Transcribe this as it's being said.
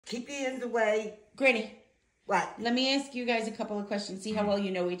Keep your hands away. Granny, What? let me ask you guys a couple of questions. See how well you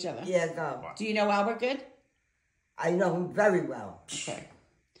know each other. Yeah, go. Do you know Albert good? I know him very well. Okay.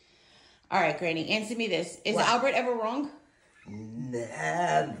 All right, Granny, answer me this. Is What? Albert ever wrong?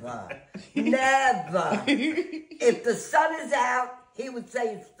 Never. Never. If the sun is out, he would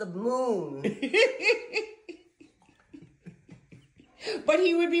say it's the moon. But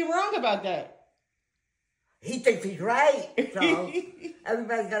he would be wrong about that. He thinks he's right. So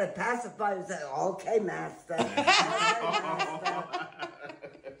everybody's got to pacify and say, okay, master. Okay, master.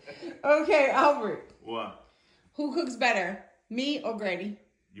 Okay, Albert. What? Who cooks better, me or Granny?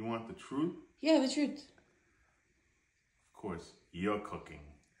 You want the truth? Yeah, the truth. Of course, your cooking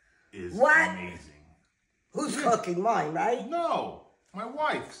is What? amazing. Who's cooking? Mine, right? No, my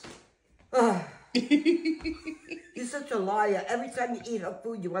wife's. You're such a liar. Every time you eat her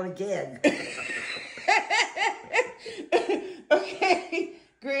food, you want to gag. Okay,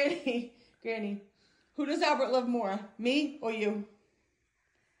 Granny. Who does Albert love more, me or you?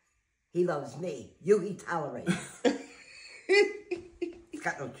 He loves me. You, he tolerates. He's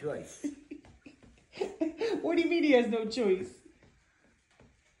got no choice. What do you mean he has no choice?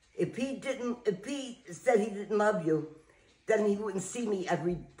 If he said he didn't love you, then he wouldn't see me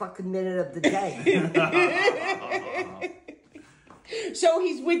every fucking minute of the day. So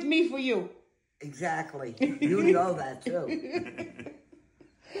he's with me for you. Exactly. You know that too.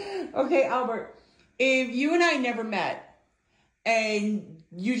 Okay, Albert, if you and I never met and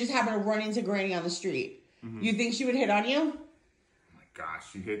you just happen to run into Granny on the street, you think she would hit on you? Oh my gosh,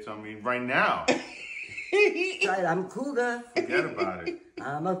 she hits on me right now. Right, I'm a cougar. Forget about it.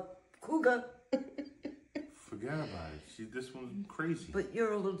 I'm a cougar. Forget about it. This one's crazy. But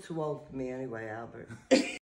you're a little too old for me anyway, Albert.